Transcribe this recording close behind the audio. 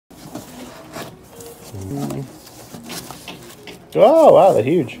Oh wow, they're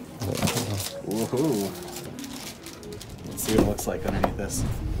huge. Woohoo. Let's see what it looks like underneath this.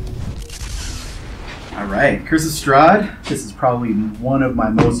 Alright, Curse of Strahd. This is probably one of my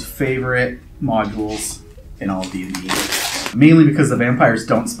most favorite modules in all of D&D. Mainly because the vampires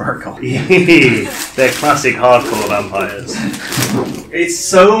don't sparkle. They're classic hardcore vampires. It's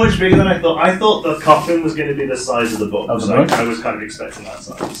so much bigger than I thought. I thought the coffin was going to be the size of the book. I was kind of expecting that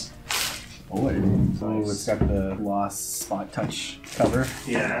size. Oh, it's got the gloss spot touch cover.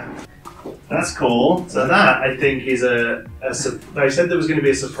 Yeah. That's cool. So that, I think, is I said there was going to be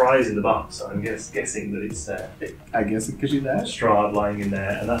a surprise in the box, so I'm guessing that it's I guess it could be that. Strahd lying in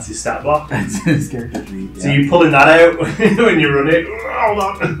there, and that's his stat block. That's his character sheet. Yeah. So you're pulling that out when you run it. Hold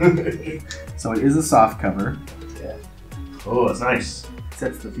on. So it is a soft cover. Yeah. Oh, that's nice.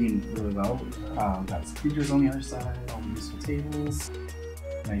 Sets the theme really well. Got some creatures on the other side, all the useful tables.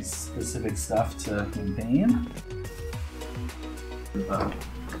 Nice specific stuff to campaign.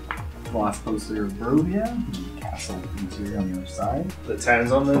 Gloss poster of Barovia, and castle interior on the other side. The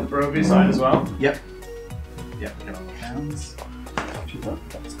town's on the Barovia side as well? Yep. Yep, got all the towns.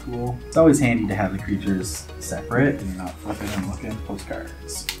 That's cool. It's always handy to have the creatures separate and you're not flipping and looking.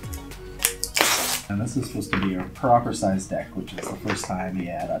 Postcards. And this is supposed to be a proper size deck, which is the first time.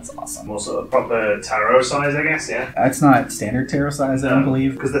 Yeah, that's awesome. Also a proper tarot size, I guess, yeah? That's not standard tarot size, I don't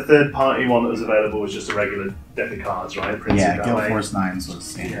believe. Because the third party one that was available was just a regular deck of cards, right? Yeah, Guild Force 9s was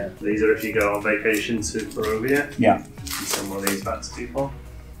standard. Yeah. These are if you go on vacation to Barovia. Yeah. You send one of these back to people.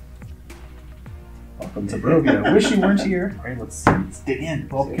 Welcome to Barovia. Wish you weren't here. Alright, let's dig in.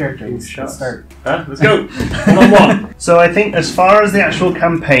 12 characters. Let's start. Let's go. One. So I think as far as the actual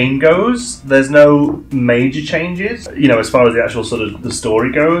campaign goes, there's no major changes. You know, as far as the actual sort of the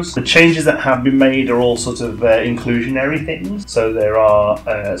story goes, the changes that have been made are all sort of inclusionary things. So there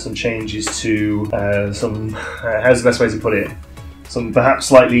are some changes to some. How's the best way to put it? Some perhaps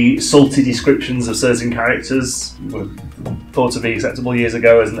slightly salty descriptions of certain characters were thought to be acceptable years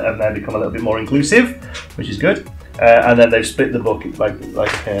ago and now become a little bit more inclusive, which is good. And then they've split the book, like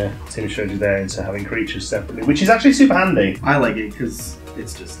Tim showed you there, into having creatures separately, which is actually super handy. I like it because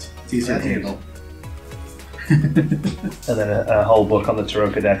it's easier to handle. And then a whole book on the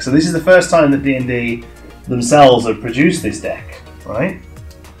Taroka deck. So this is the first time that D&D themselves have produced this deck, right?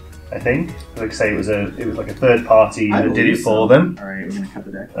 I think. Like I say, it was like a third party that did it for them. All right, we're gonna cut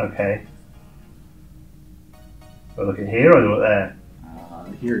the deck. Okay. Do I look at here or do I look there?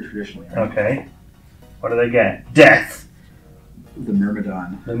 Here traditionally. Right? Okay. What do they get? Death. The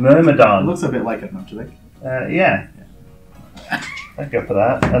Myrmidon. The Myrmidon. It looks a bit like it, don't you think? Yeah. I'd go for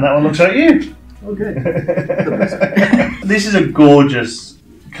that. And that one looks like you. Oh, good. This is a gorgeous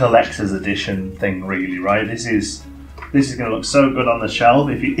collector's edition thing, really, right? This is going to look so good on the shelf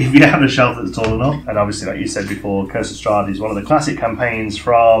if you have a shelf that's tall enough. And obviously, like you said before, Curse of Strahd is one of the classic campaigns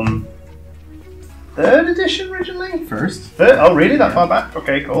from 3rd edition originally? First. Third? Oh, really? That far back?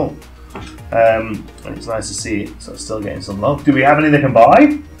 Okay, cool. And it's nice to see it. So it's still getting some love. Do we have any they can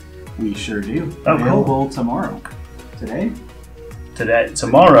buy? We sure do. Oh, available cool. tomorrow. Today?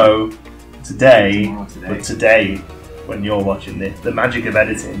 Tomorrow, today, today. but today, when you're watching this, the magic of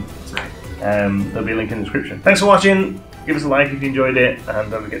editing. That's right. There'll be a link in the description. Thanks for watching. Give us a like if you enjoyed it,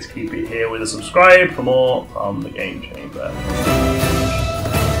 and don't forget to keep it here with a subscribe for more on the Game Chamber.